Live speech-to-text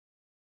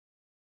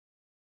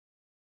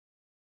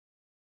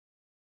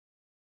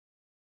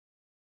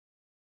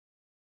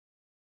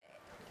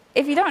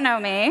If you don't know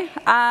me,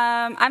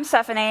 I'm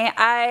Stephanie.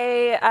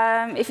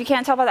 If you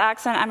can't tell by the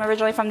accent, I'm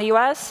originally from the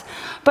US,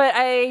 but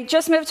I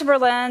just moved to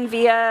Berlin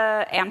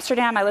via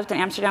Amsterdam. I lived in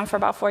Amsterdam for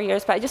about 4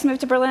 years, but I just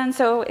moved to Berlin,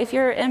 so if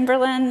you're in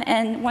Berlin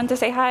and want to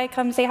say hi,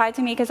 come say hi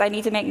to me, because I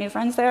need to make new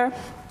friends there.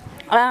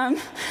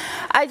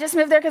 I just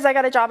moved there because I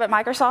got a job at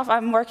Microsoft.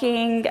 I'm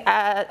working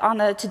on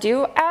the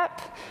To-Do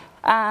app,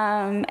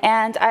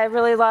 and I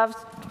really love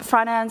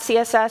front-end,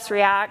 CSS,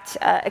 React,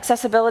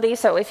 accessibility.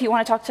 So if you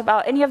want to talk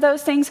about any of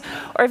those things,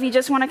 or if you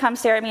just want to come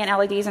stare at me in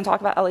LEDs and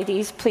talk about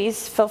LEDs,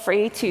 please feel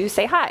free to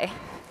say hi.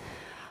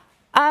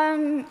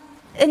 And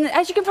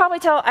as you can probably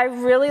tell, I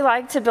really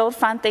like to build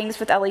fun things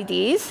with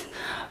LEDs.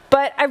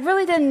 But I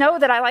really didn't know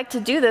that I like to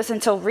do this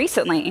until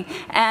recently.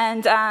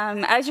 And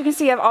as you can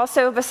see, I've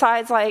also,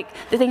 besides like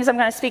the things I'm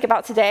going to speak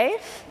about today,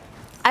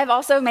 I've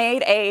also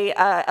made a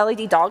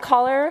LED dog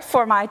collar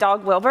for my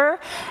dog Wilbur,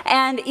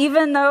 and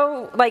even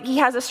though like he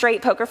has a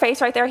straight poker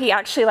face right there, he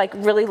actually like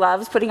really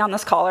loves putting on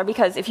this collar,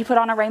 because if you put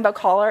on a rainbow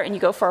collar and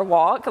you go for a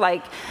walk,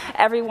 like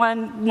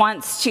everyone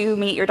wants to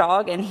meet your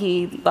dog, and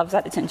he loves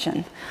that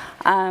attention.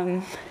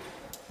 And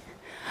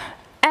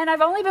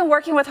I've only been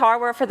working with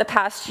hardware for the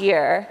past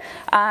year,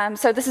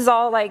 so this is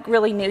all like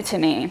really new to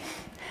me.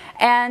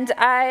 And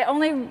I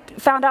only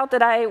found out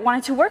that I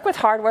wanted to work with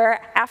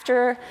hardware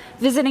after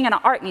visiting an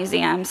art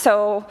museum.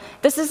 So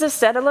this is the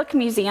Stedelijk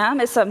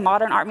Museum. It's a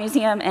modern art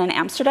museum in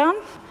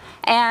Amsterdam.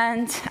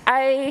 And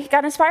I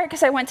got inspired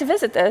because I went to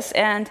visit this,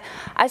 and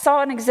I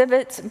saw an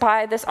exhibit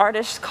by this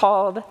artist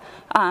called,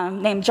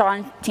 named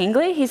John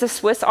Tingley. He's a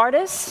Swiss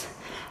artist.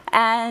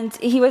 And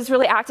he was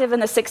really active in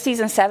the 60s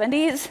and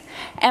 70s.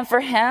 And for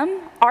him,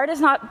 art is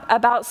not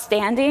about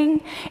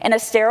standing in a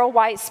sterile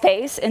white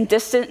space and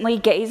distantly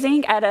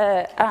gazing at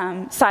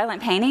a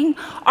silent painting.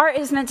 Art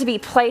is meant to be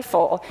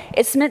playful.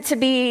 It's meant to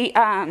be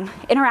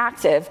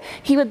interactive.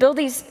 He would build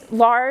these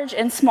large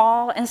and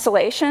small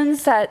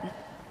installations that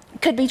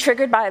could be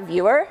triggered by a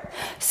viewer.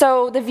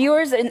 So the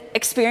viewer's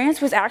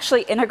experience was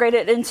actually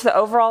integrated into the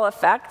overall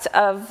effect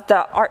of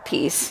the art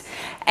piece.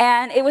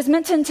 And it was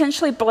meant to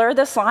intentionally blur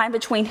this line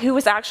between who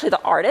was actually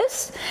the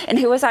artist and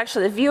who was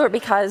actually the viewer,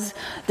 because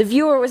the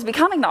viewer was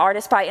becoming the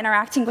artist by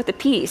interacting with the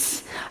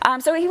piece.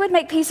 So he would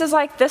make pieces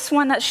like this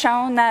one that's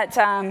shown that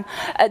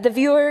the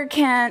viewer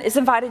is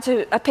invited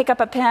to pick up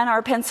a pen or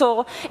a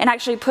pencil and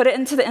actually put it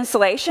into the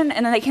installation,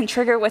 and then they can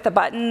trigger with a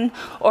button,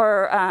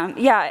 or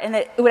and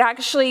it would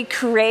actually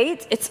create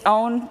its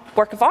own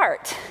work of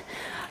art.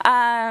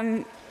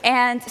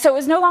 And so it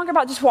was no longer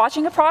about just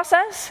watching a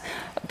process.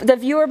 The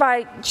viewer,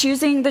 by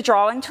choosing the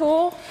drawing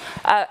tool,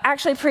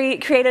 actually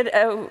played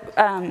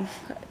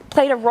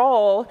a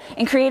role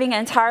in creating an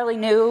entirely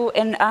new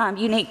and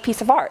unique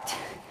piece of art.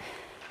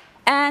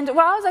 And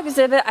while I was at the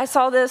exhibit, I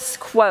saw this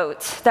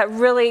quote that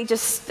really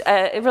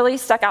it really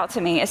stuck out to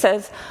me. It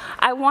says,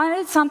 "I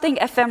wanted something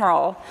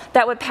ephemeral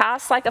that would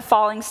pass like a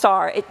falling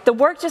star. The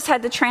work just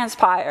had to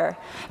transpire,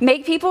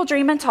 make people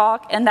dream and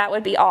talk, and that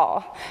would be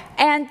all."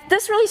 And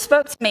this really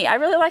spoke to me. I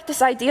really like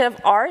this idea of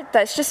art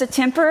that's just a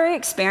temporary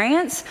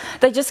experience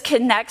that just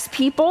connects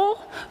people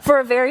for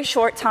a very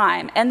short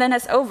time, and then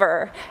it's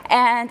over.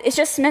 And it's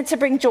just meant to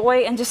bring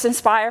joy and just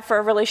inspire for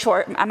a really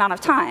short amount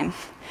of time.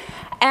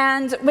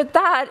 And with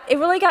that, it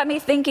really got me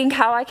thinking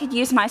how I could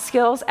use my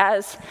skills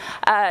as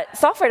a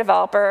software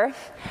developer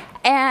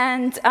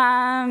and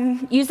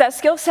use that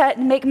skill set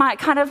and make my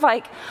kind of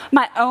like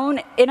my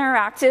own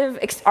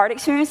interactive art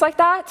experience like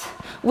that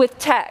with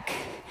tech.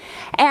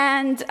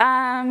 And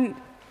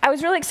I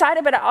was really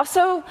excited, but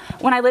also,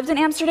 when I lived in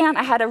Amsterdam,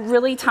 I had a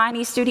really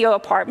tiny studio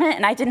apartment,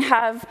 and I didn't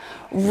have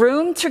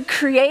room to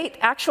create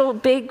actual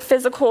big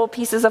physical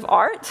pieces of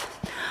art.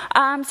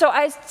 So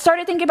I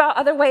started thinking about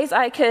other ways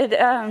I could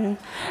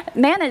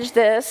manage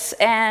this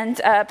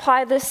and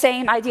apply the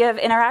same idea of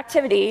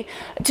interactivity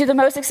to the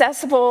most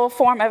accessible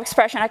form of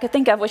expression I could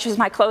think of, which is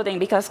my clothing,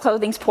 because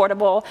clothing's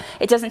portable,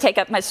 it doesn't take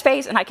up much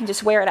space, and I can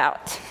just wear it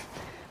out.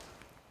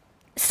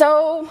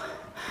 So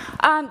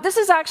this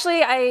is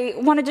actually, I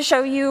wanted to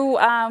show you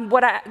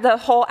the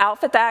whole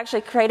outfit that I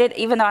actually created,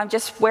 even though I'm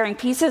just wearing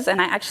pieces,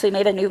 and I actually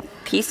made a new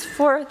piece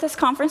for this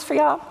conference for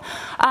y'all.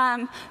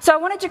 So I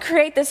wanted to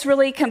create this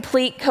really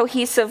complete,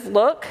 cohesive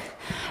look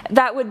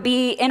that would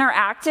be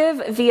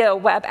interactive via a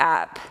web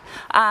app.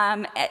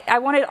 I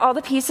wanted all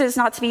the pieces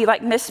not to be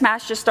like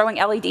mismatched, just throwing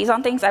LEDs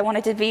on things. I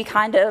wanted to be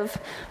kind of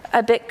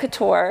a bit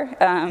couture.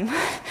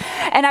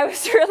 And I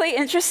was really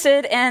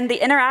interested in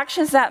the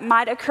interactions that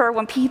might occur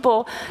when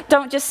people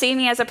don't just see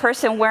me as a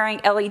person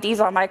wearing LEDs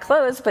on my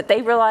clothes, but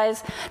they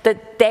realize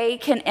that they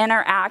can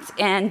interact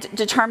and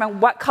determine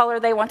what color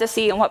they want to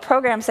see and what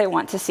programs they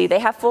want to see. They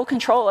have full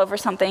control over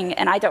something,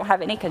 and I don't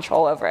have any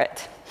control over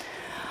it.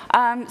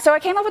 So I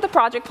came up with a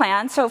project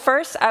plan. So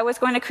first, I was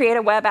going to create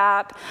a web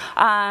app,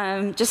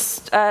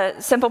 just a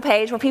simple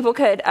page where people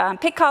could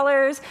pick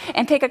colors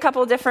and pick a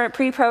couple of different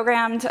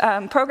pre-programmed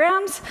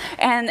programs,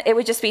 and it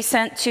would just be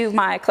sent to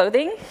my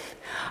clothing.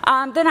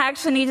 Then I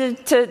actually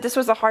needed to, this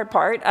was the hard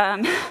part,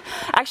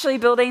 actually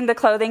building the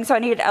clothing. So I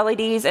needed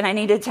LEDs, and I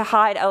needed to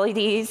hide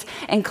LEDs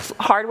and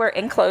hardware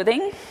in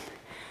clothing.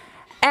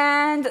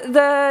 And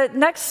the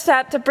next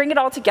step to bring it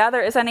all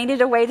together is I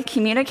needed a way to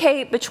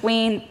communicate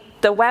between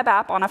the web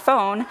app on a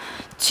phone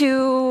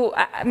to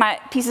my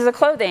pieces of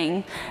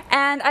clothing.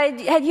 And I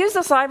had used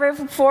this library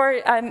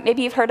before.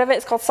 Maybe you've heard of it.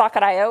 It's called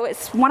Socket.io.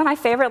 It's one of my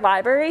favorite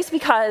libraries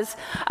because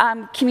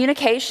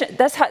communication,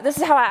 this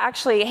is how I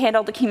actually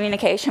handled the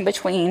communication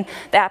between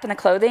the app and the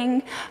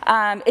clothing.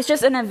 It's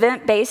just an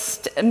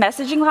event-based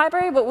messaging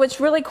library, but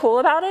what's really cool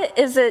about it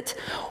is it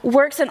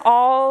works in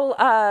all,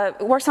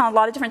 works on a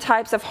lot of different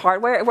types of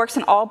hardware. It works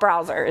in all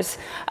browsers.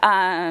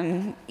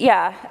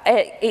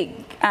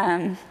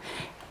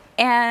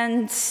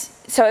 And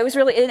so it was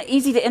really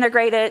easy to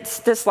integrate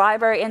this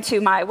library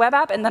into my web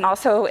app and then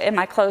also in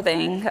my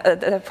clothing,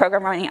 the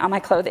program running on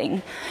my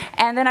clothing.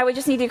 And then I would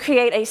just need to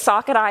create a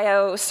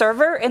Socket.io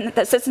server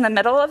that sits in the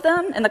middle of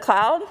them in the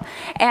cloud.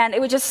 And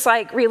it would just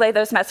like relay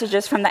those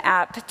messages from the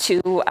app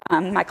to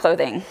my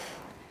clothing.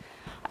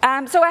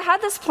 So I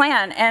had this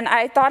plan, and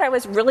I thought I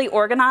was really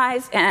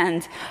organized,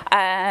 and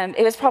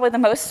it was probably the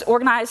most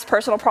organized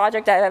personal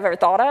project I've ever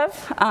thought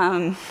of.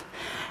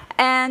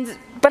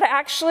 But I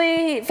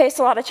actually faced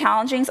a lot of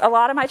challenges. A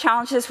lot of my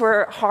challenges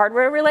were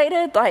hardware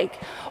related, like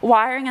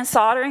wiring and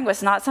soldering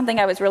was not something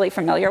I was really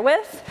familiar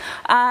with.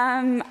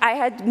 I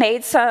had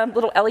made some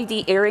little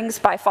LED earrings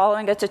by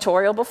following a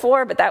tutorial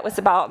before, but that was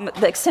about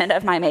the extent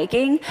of my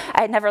making.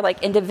 I had never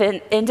like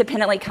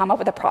independently come up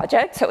with a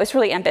project, so it was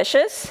really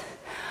ambitious.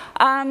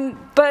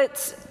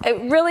 But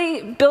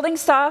really, building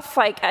stuff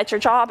like at your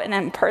job and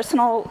in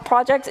personal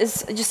projects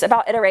is just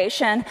about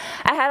iteration.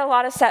 I had a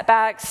lot of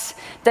setbacks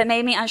that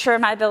made me unsure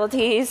of my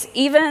abilities.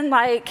 Even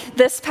like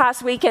this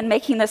past weekend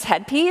making this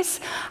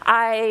headpiece,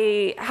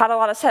 I had a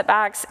lot of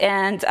setbacks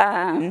and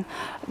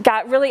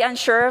got really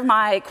unsure of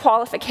my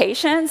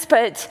qualifications.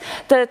 But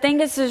the thing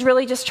is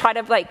really just try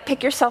to like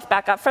pick yourself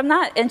back up from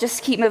that and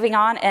just keep moving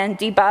on and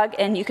debug.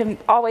 And you can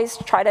always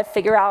try to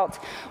figure out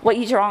what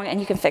you did wrong and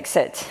you can fix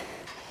it.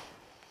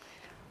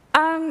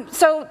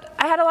 So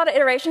I had a lot of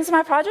iterations in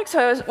my project, so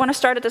I want to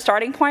start at the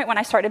starting point when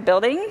I started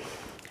building.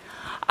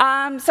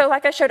 So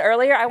like I showed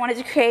earlier, I wanted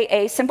to create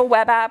a simple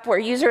web app where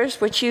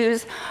users would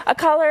choose a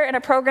color and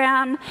a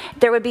program.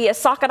 There would be a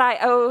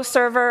Socket.io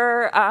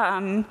server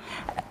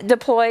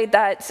deployed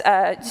that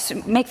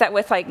just make that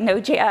with like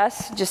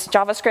Node.js, just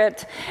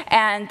JavaScript,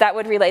 and that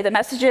would relay the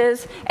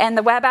messages. And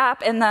the web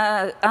app and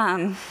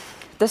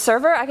the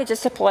server I could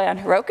just deploy on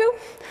Heroku.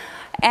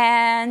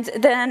 And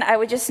then I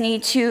would just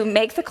need to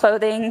make the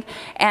clothing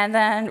and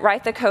then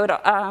write the code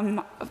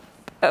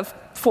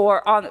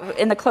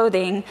in the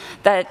clothing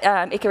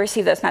that it could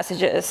receive those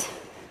messages.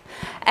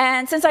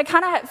 And since I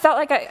kind of felt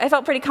like I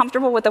felt pretty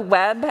comfortable with the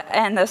web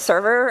and the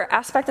server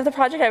aspect of the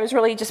project, I was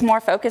really just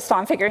more focused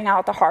on figuring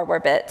out the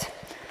hardware bit.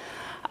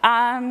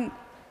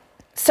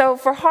 So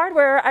for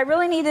hardware, I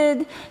really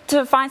needed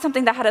to find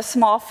something that had a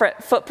small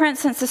footprint.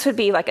 Since this would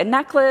be like a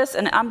necklace,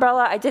 an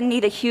umbrella, I didn't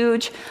need a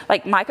huge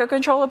like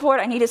microcontroller board.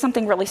 I needed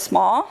something really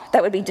small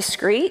that would be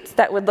discreet,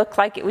 that would look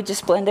like it would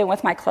just blend in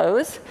with my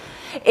clothes.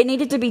 It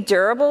needed to be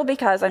durable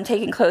because I'm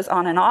taking clothes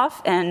on and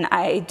off, and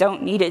I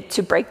don't need it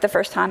to break the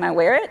first time I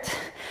wear it.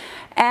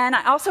 And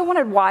I also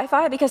wanted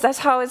Wi-Fi because that's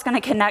how I was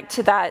going to connect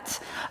to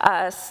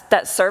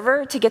that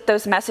server to get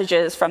those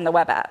messages from the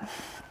web app.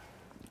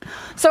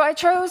 So I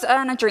chose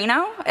an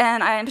Adreno,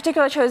 and I in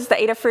particular chose the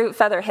Adafruit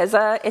Feather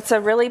Hiza. It's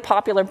a really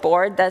popular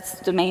board.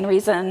 That's the main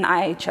reason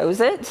I chose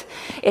it.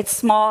 It's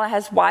small, it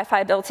has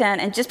Wi-Fi built in,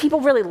 and just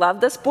people really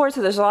love this board,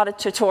 so there's a lot of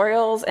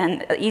tutorials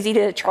and easy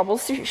to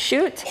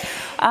troubleshoot.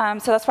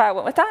 So that's why I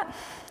went with that.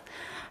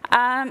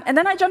 And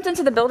then I jumped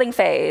into the building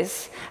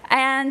phase.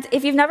 And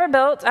if you've never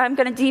built, I'm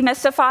going to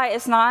demystify,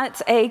 it's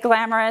not a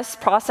glamorous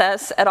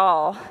process at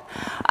all.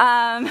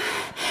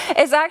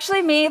 It's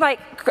actually me like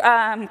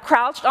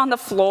crouched on the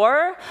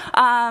floor,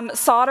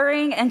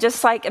 soldering and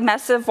just like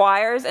massive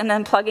wires and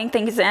then plugging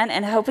things in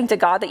and hoping to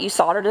God that you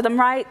soldered them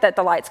right, that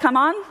the lights come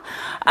on.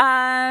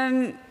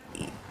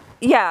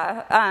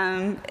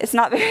 It's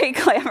not very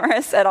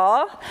glamorous at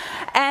all.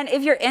 And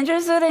if you're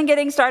interested in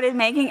getting started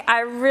making, I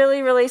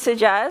really, really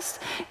suggest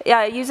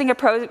using a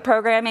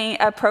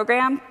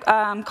program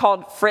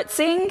called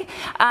Fritzing.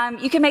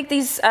 You can make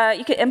these,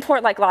 you can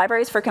import like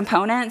libraries for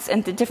components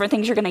and the different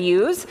things you're going to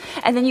use.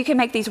 And then you can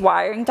make these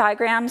wiring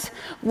diagrams,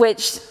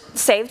 which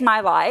saved my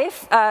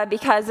life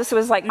because this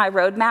was like my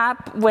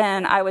roadmap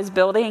when I was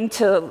building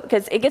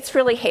because it gets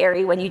really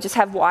hairy when you just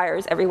have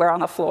wires everywhere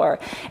on the floor.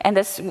 And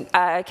this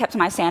kept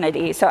my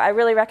sanity. So I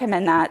really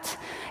recommend that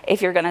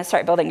if you're going to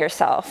start building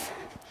yourself.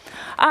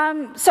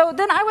 So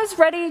then I was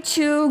ready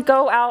to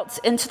go out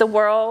into the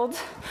world,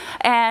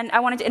 and I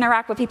wanted to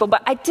interact with people,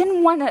 but I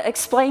didn't want to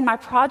explain my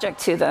project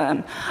to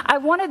them. I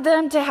wanted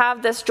them to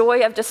have this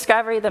joy of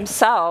discovery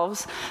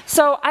themselves.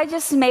 So I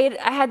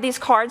had these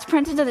cards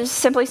printed that just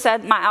simply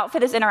said, my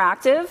outfit is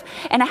interactive,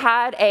 and it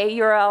had a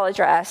URL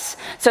address,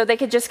 so they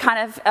could just kind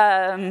of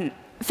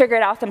figure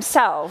it out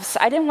themselves.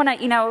 I didn't want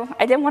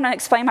to,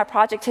 explain my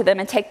project to them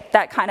and take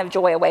that kind of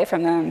joy away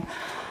from them.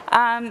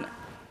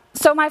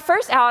 So my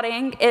first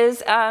outing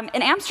is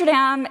in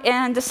Amsterdam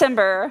in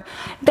December.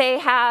 They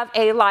have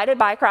a lighted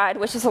bike ride,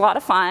 which is a lot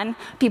of fun.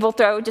 People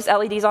throw just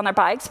LEDs on their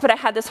bikes, but I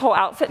had this whole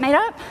outfit made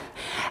up.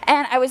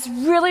 And I was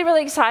really,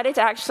 really excited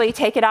to actually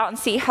take it out and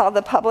see how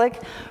the public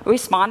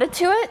responded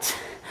to it.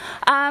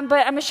 But I'm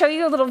going to show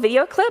you a little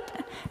video clip.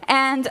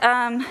 And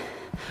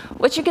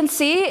what you can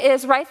see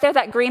is right there,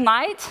 that green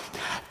light.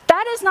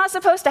 That is not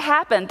supposed to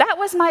happen. That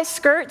was my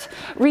skirt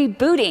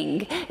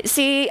rebooting.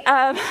 See,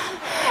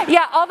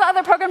 yeah, all the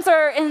other programs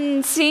are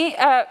in sync.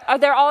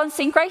 They're all in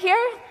sync right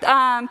here.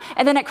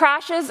 And then it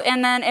crashes,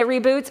 and then it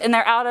reboots, and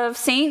they're out of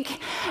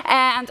sync.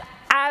 And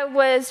I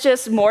was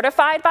just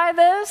mortified by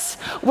this,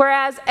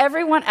 whereas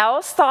everyone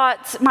else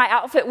thought my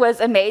outfit was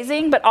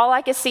amazing, but all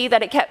I could see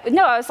that it kept,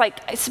 no, I was like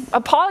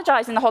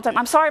apologizing the whole time.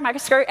 I'm sorry, my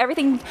skirt,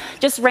 everything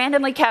just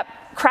randomly kept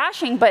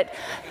crashing, but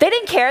they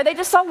didn't care. They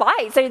just saw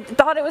lights. They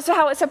thought it was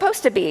how it's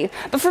supposed to be.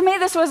 But for me,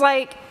 this was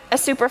like a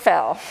super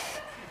fail.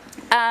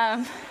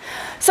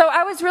 So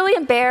I was really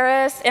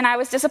embarrassed, and I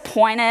was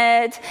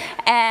disappointed,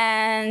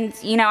 and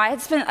you know, I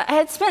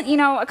had spent you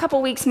know, a couple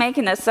weeks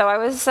making this, so I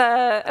was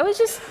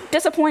just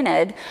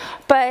disappointed.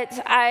 But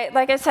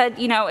like I said,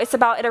 you know, it's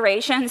about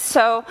iterations.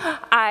 So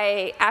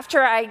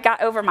after I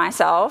got over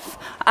myself,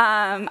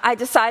 I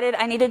decided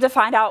I needed to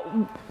find out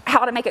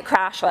how to make it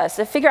crashless,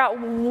 to figure out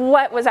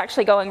what was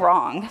actually going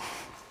wrong.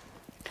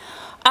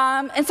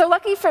 And so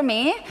lucky for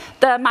me,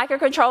 the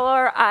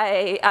microcontroller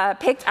I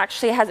picked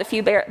actually has a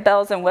few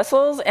bells and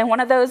whistles, and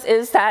one of those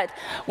is that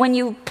when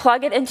you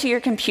plug it into your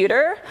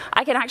computer,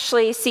 I can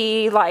actually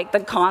see like the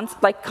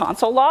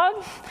console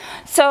log.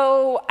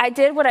 So I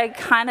did what I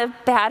kind of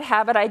bad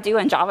habit I do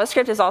in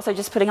JavaScript, is also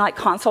just putting like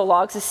console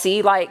logs to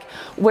see like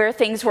where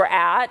things were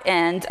at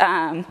and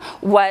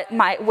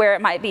where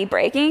it might be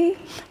breaking.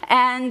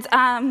 And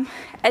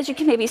as you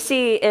can maybe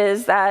see,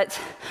 is that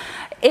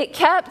it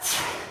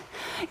kept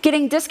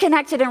getting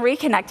disconnected and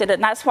reconnected,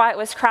 and that's why it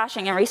was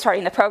crashing and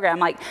restarting the program.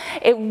 Like,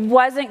 it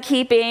wasn't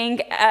keeping,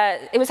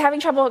 it was having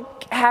trouble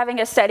having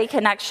a steady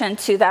connection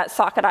to that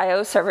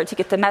socket.io server to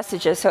get the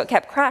messages, so it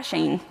kept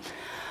crashing.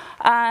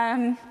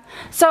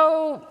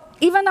 So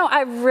even though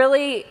I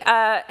really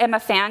am a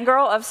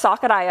fangirl of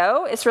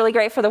socket.io, it's really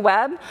great for the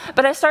web,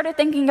 but I started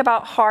thinking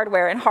about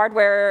hardware, and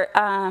hardware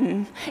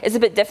is a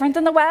bit different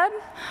than the web.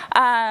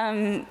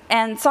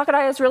 And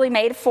socket.io is really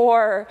made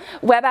for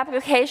web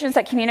applications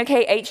that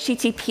communicate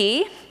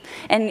HTTP,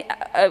 and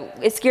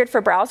it's geared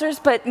for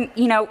browsers, but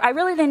you know, I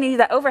really didn't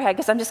need that overhead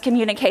because I'm just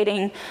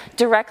communicating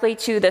directly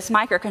to this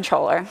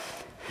microcontroller.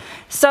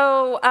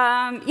 So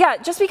yeah,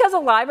 just because a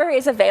library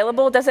is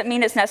available doesn't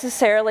mean it's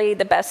necessarily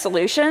the best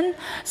solution.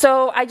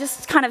 So I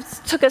just kind of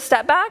took a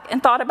step back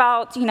and thought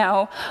about, you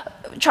know,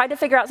 tried to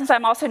figure out, since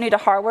I'm also new to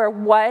hardware,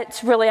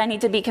 what really I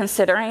need to be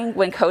considering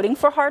when coding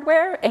for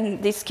hardware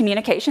and these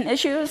communication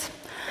issues.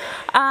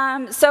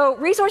 So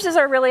resources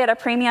are really at a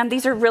premium.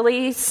 These are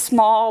really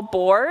small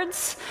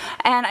boards,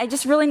 and I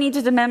just really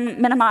needed to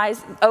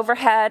minimize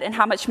overhead and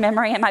how much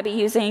memory it might be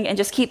using, and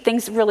just keep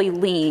things really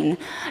lean.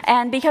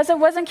 And because it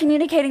wasn't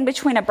communicating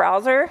between a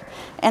browser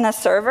and a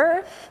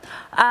server,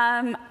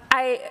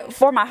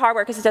 for my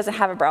hardware, because it doesn't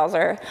have a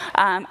browser,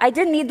 I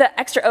didn't need the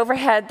extra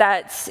overhead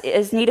that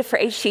is needed for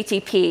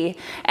HTTP.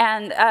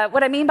 And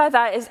what I mean by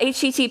that is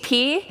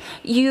HTTP,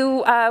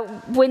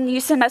 when you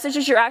send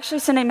messages, you're actually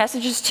sending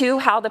messages to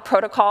how the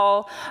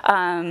protocol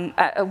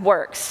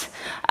works.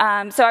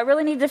 So I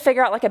really needed to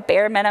figure out like a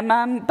bare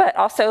minimum, but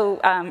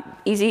also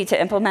easy to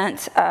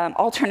implement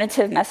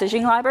alternative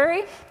messaging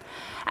library.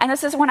 And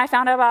this is when I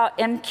found out about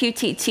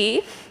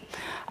MQTT.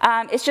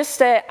 It's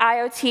just an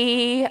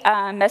IoT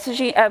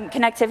messaging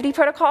connectivity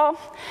protocol,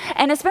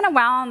 and it's been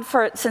around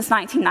since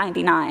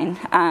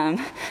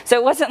 1999. So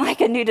it wasn't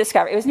like a new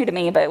discovery. It was new to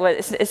me, but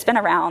it's been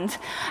around.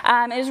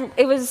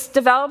 It was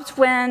developed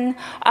when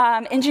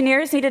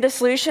engineers needed a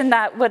solution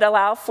that would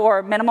allow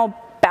for minimal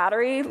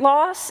battery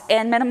loss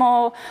and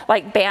minimal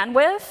like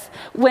bandwidth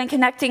when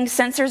connecting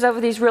sensors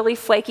over these really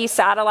flaky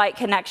satellite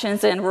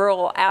connections in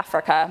rural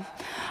Africa.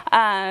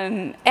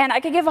 And I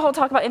could give a whole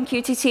talk about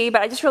MQTT,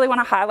 but I just really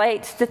want to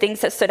highlight the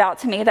things that stood out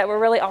to me that were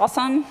really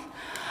awesome.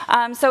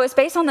 So it's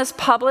based on this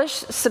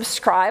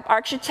publish-subscribe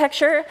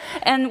architecture,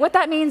 and what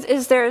that means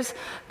is there's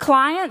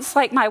clients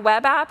like my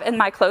web app and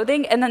my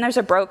clothing, and then there's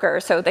a broker,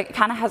 so that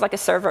kind of has like a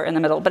server in the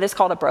middle, but it's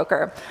called a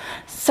broker.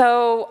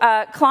 So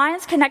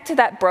clients connect to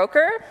that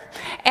broker,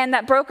 and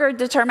that broker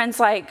determines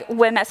like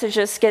when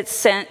messages get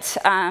sent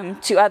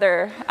to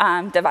other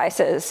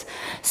devices.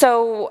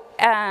 So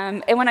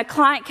and when a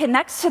client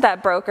connects to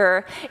that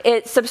broker,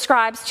 it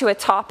subscribes to a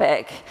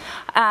topic.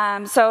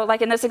 So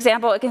like in this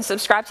example, it can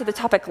subscribe to the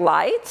topic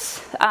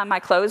lights, my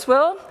clothes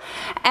will.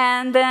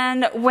 And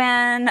then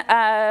when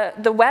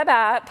the web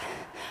app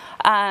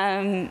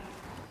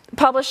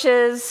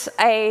publishes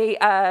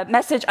a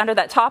message under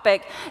that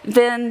topic,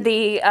 then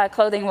the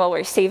clothing will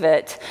receive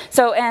it.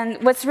 So,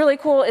 and what's really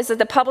cool is that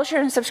the publisher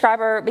and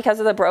subscriber, because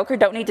of the broker,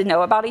 don't need to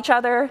know about each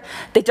other.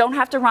 They don't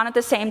have to run at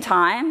the same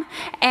time.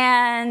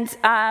 And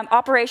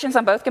operations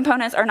on both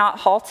components are not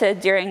halted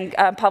during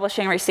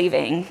publishing and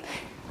receiving.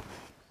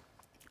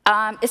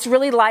 It's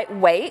really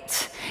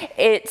lightweight.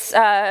 It's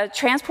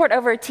transport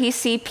over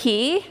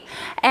TCP,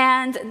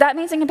 and that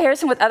means in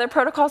comparison with other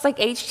protocols like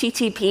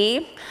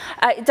HTTP,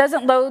 it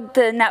doesn't load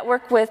the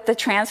network with the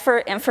transfer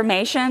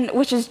information,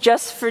 which is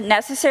just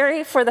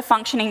necessary for the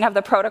functioning of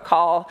the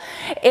protocol.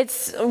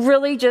 It's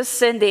really just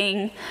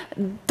sending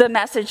the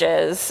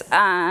messages,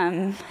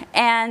 and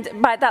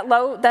by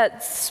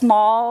that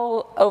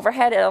small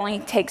overhead, it only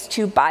takes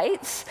 2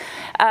 bytes.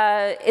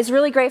 Is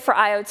really great for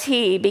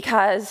IoT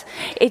because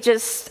it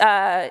just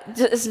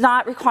is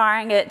not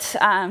requiring it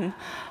to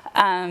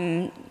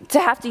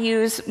have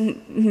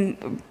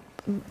to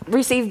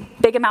receive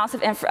big amounts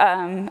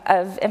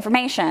of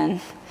information.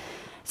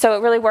 So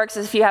it really works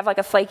if you have like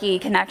a flaky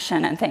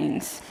connection and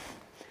things.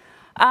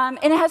 And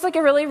it has like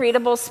a really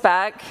readable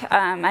spec.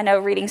 I know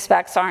reading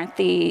specs aren't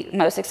the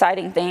most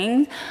exciting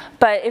thing,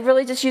 but it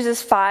really just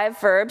uses 5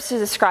 verbs to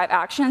describe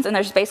actions, and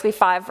there's basically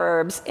 5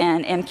 verbs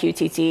in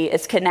MQTT.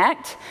 It's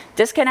connect,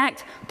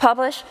 disconnect,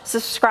 publish,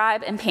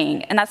 subscribe, and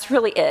ping, and that's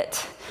really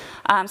it.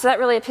 So that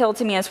really appealed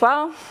to me as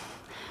well.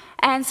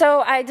 And so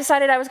I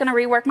decided I was going to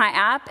rework my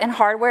app and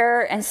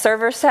hardware and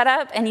server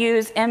setup and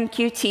use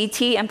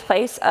MQTT in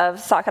place of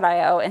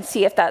Socket.io and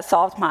see if that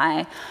solved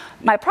my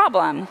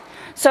problem.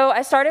 So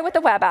I started with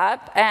the web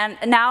app, and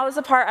now is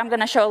the part I'm going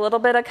to show a little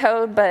bit of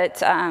code,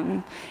 but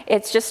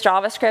it's just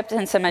JavaScript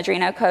and some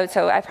Arduino code,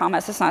 so I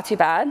promise it's not too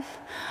bad.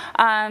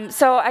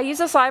 So I use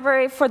this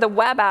library for the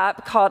web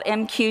app called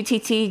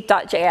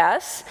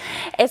mqtt.js.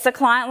 It's a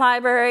client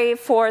library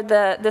for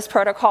this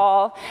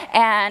protocol,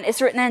 and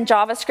it's written in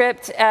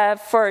JavaScript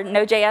for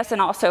Node.js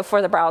and also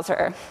for the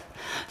browser.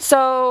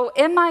 So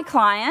in my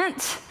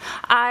client,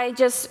 I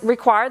just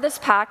require this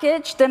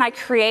package, then I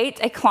create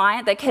a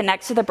client that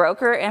connects to the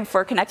broker, and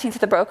for connecting to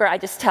the broker, I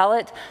just tell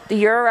it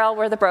the URL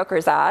where the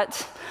broker's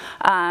at.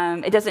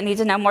 It doesn't need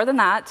to know more than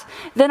that.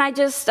 Then I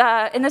just,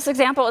 in this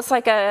example, it's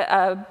like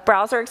a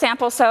browser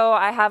example, so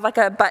I have like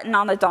a button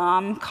on the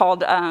DOM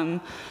called,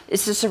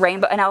 it's just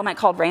an element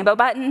called rainbow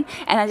button,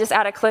 and I just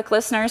add a click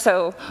listener,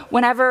 so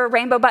whenever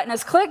rainbow button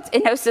is clicked,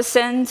 it knows to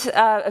send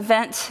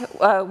event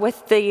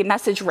with the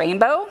message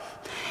rainbow.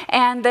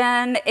 And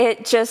then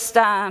it just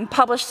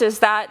publishes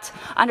that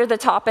under the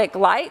topic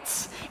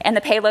lights and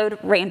the payload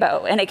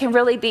rainbow. And it can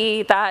really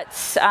be that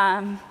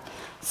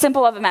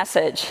simple of a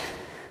message.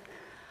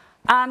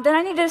 Then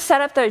I needed to set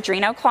up the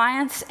Arduino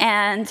clients,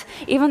 and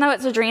even though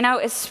it's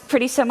Arduino, it's a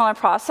pretty similar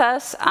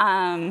process.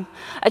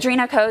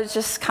 Arduino code is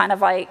just kind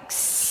of like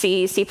C++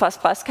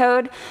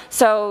 code.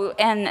 So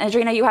in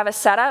Arduino, you have a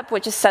setup,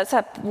 which just sets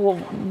up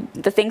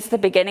the things at the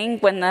beginning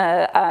when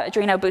the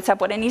Arduino boots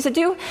up what it needs to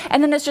do,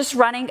 and then it's just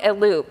running a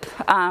loop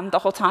the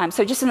whole time.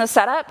 So just in the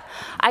setup,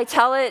 I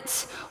tell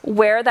it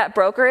where that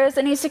broker is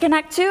it needs to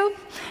connect to.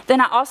 Then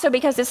I also,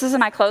 because this is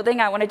in my clothing,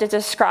 I wanted to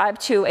describe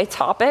to a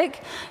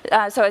topic.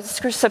 So I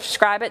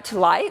subscribe it to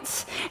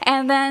lights,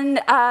 and then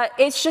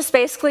it's just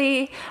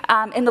basically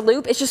in the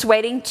loop, it's just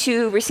waiting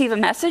to receive a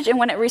message, and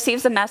when it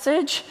receives a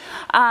message,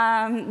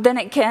 then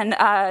it can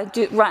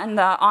run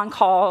the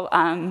on-call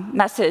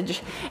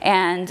message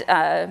and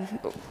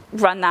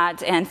run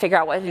that and figure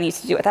out what it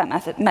needs to do with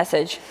that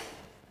message.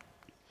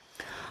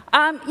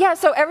 Yeah,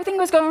 so everything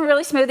was going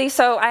really smoothly,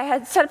 so I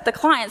had set up the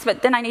clients,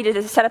 but then I needed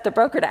to set up the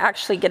broker to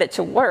actually get it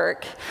to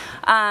work.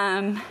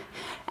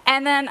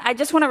 And then I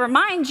just want to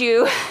remind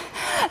you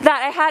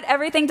that I had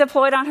everything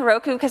deployed on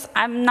Heroku, because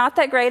I'm not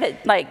that great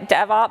at like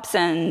DevOps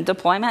and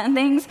deployment and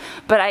things,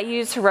 but I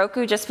use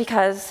Heroku just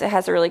because it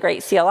has a really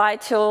great CLI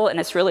tool, and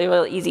it's really,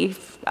 really easy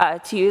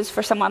to use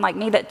for someone like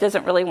me that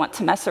doesn't really want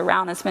to mess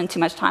around and spend too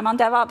much time on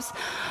DevOps.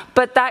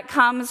 But that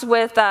comes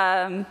with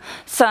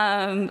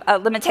some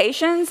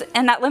limitations,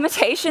 and that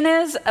limitation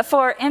is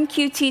for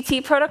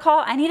MQTT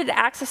protocol, I needed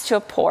access to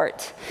a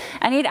port.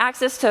 I need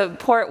access to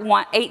port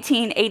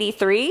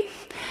 1883.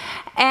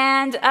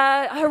 And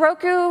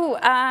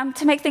Heroku,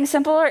 to make things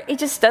simpler, it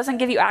just doesn't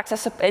give you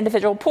access to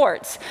individual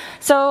ports.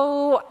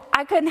 So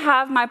I couldn't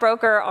have my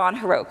broker on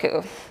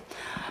Heroku.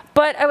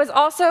 But I was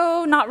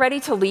also not ready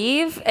to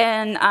leave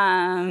and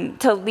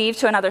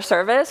to another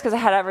service because I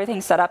had everything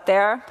set up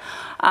there.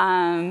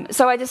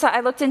 So I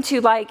looked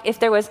into like if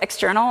there was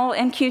external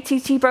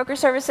MQTT broker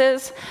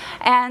services,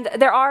 and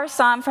there are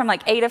some from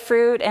like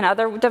Adafruit and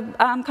other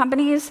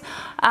companies.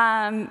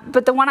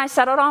 But the one I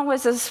settled on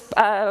was this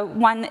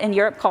one in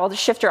Europe called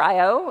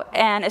Shifter.io,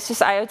 and it's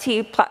just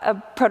IoT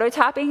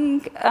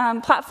prototyping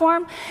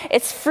platform.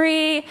 It's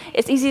free.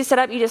 It's easy to set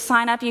up. You just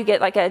sign up. You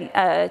get like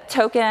a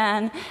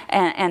token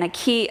and a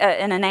key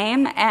and a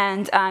name,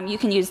 and you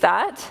can use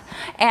that.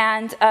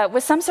 And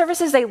with some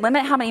services, they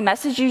limit how many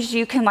messages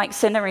you can like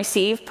send and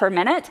receive per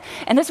minute.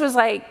 And this was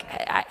like,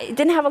 it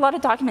didn't have a lot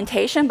of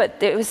documentation,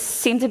 but it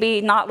seemed to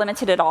be not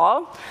limited at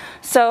all.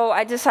 So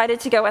I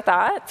decided to go with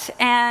that,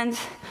 and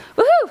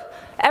woohoo!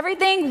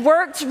 Everything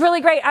worked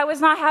really great. I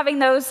was not having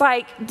those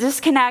like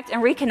disconnect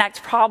and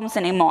reconnect problems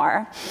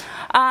anymore.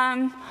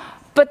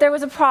 But there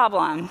was a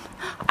problem.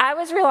 I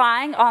was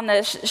relying on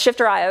the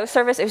Shifter.io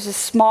service. It was a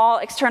small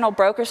external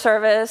broker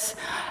service.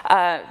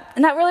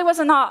 And that really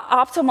wasn't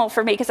optimal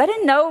for me because I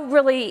didn't know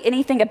really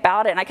anything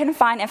about it. And I couldn't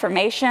find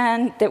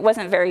information that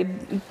wasn't very,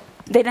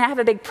 they didn't have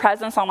a big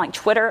presence on like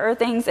Twitter or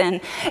things.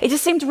 And it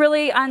just seemed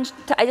really, I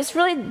just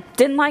really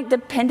didn't like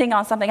depending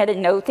on something I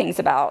didn't know things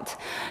about.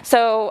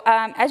 So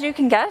as you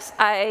can guess,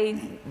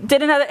 I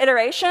did another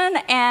iteration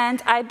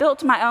and I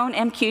built my own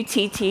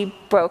MQTT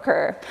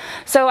broker.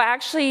 So I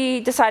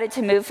actually decided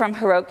to move from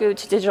Heroku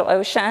to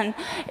DigitalOcean.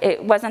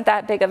 It wasn't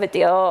that big of a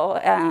deal.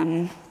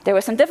 There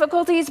were some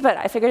difficulties, but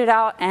I figured it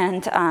out.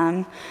 And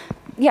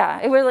yeah,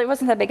 it really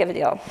wasn't that big of a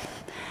deal.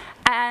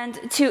 And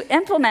to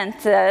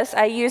implement this,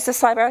 I used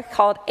this library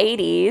called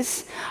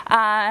 80s.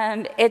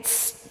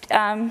 It's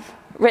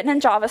written in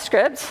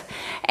JavaScript.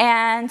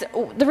 And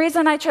the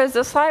reason I chose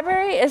this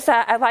library is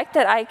that I liked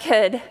that I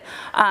could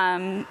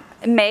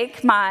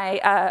make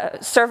my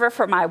server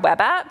for my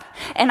web app,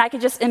 and I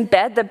could just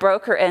embed the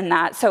broker in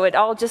that, so it'd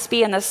all just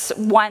be in this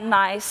one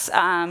nice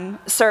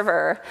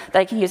server that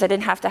I can use. I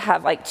didn't have to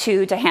have like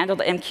two to handle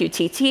the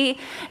MQTT,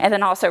 and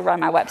then also run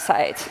my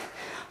website.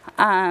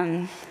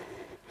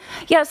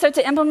 Yeah, so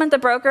to implement the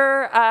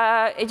broker,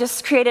 it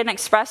just created an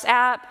Express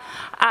app.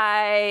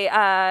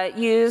 I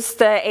used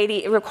the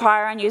 80,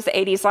 require and use the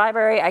 80s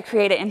library. I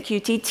created an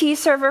MQTT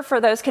server for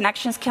those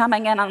connections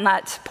coming in on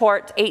that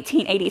port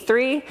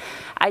 1883.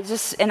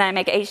 And I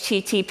make an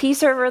HTTP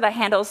server that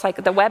handles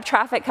like the web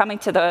traffic coming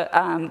to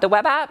the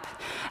web app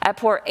at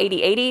port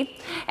 8080.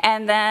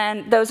 And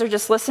then those are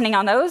just listening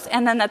on those.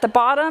 And then at the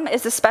bottom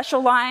is a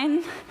special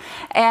line.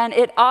 And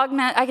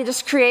I could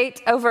just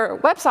create over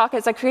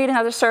WebSockets, I create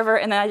another server,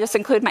 and then I just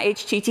include my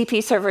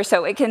HTTP server,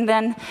 so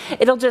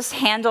it'll just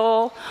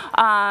handle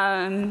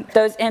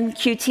those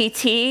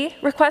MQTT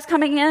requests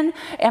coming in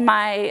and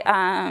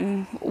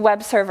my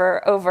web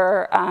server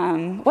over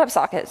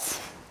WebSockets.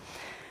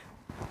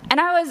 And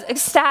I was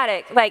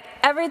ecstatic, like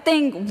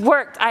everything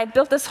worked. I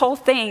built this whole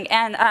thing,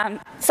 and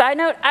side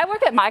note, I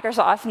work at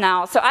Microsoft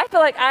now, so I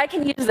feel like I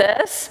can use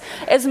this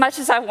as much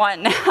as I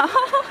want now.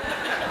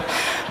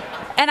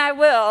 And I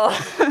will.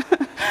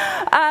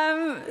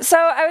 So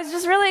I was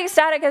just really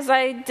ecstatic because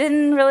I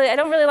don't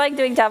really like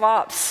doing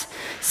DevOps.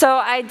 So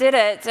I did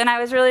it, and I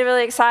was really,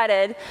 really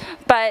excited.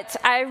 But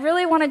I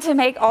really wanted to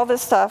make all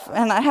this stuff,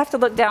 and I have to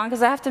look down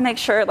because I have to make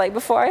sure, like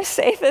before I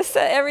save this,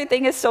 that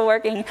everything is still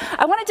working.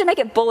 I wanted to make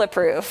it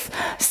bulletproof.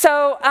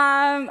 So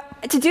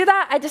to do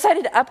that, I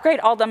decided to upgrade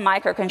all the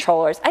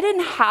microcontrollers. I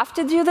didn't have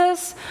to do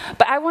this,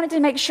 but I wanted to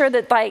make sure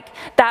that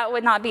that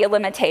would not be a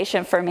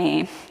limitation for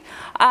me.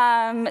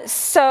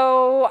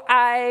 So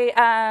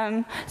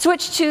I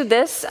switched to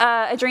this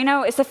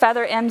Adreno. It's the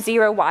Feather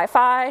M0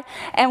 Wi-Fi,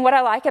 and what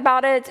I like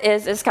about it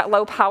is it's got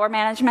low power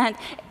management.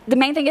 The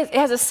main thing is it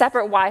has a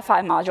separate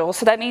Wi-Fi module,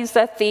 so that means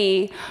that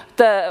the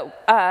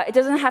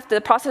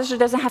processor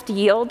doesn't have to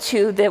yield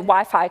to the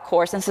Wi-Fi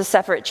core since it's a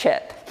separate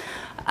chip.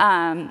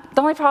 The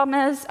only problem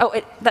is,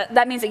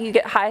 that means that you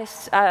get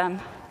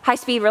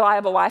high-speed,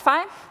 reliable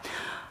Wi-Fi.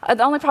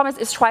 The only problem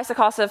is it's twice the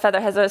cost of the Feather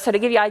Hizzo. So to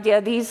give you an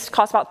idea, these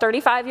cost about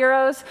 35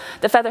 euros.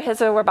 The Feather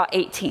Hizzo were about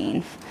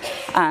 18.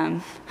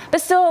 But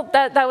still,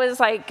 that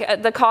was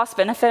like the cost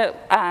benefit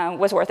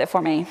was worth it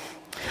for me.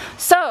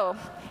 So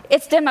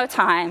it's demo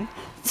time.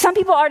 Some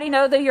people already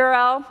know the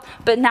URL,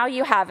 but now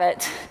you have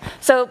it.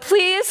 So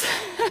please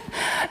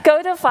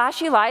go to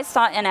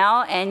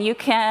flashylights.nl and you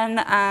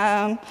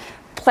can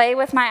play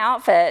with my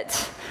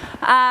outfit.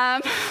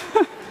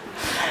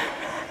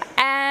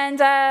 And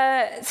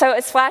so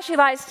it's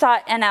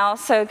flashylights.nl,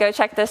 so go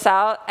check this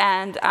out.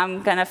 And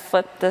I'm going to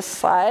flip this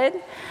slide.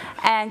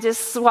 And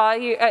just while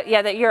the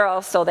URL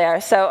is still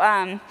there. So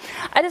I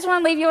just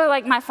want to leave you with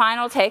like my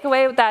final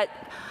takeaway that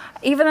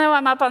even though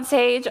I'm up on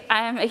stage,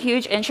 I'm a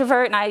huge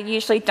introvert, and I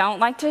usually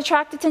don't like to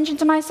attract attention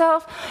to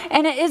myself.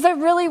 And it is a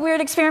really weird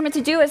experiment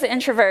to do as an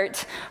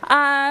introvert.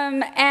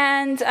 But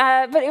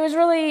it was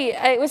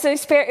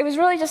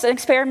really just an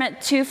experiment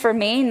too for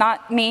me,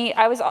 not me.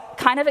 I was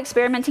kind of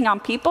experimenting on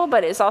people,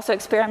 but it's also an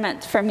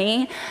experiment for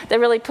me that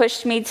really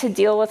pushed me to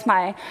deal with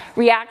my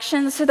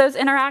reactions to those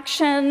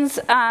interactions.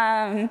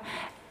 And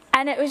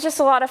it was just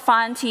a lot of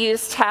fun to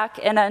use tech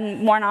in a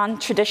more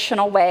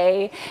non-traditional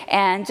way,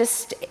 and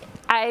just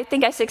I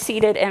think I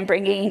succeeded in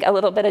bringing a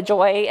little bit of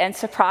joy and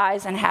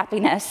surprise and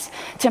happiness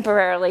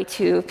temporarily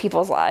to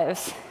people's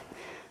lives.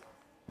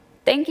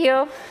 Thank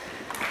you.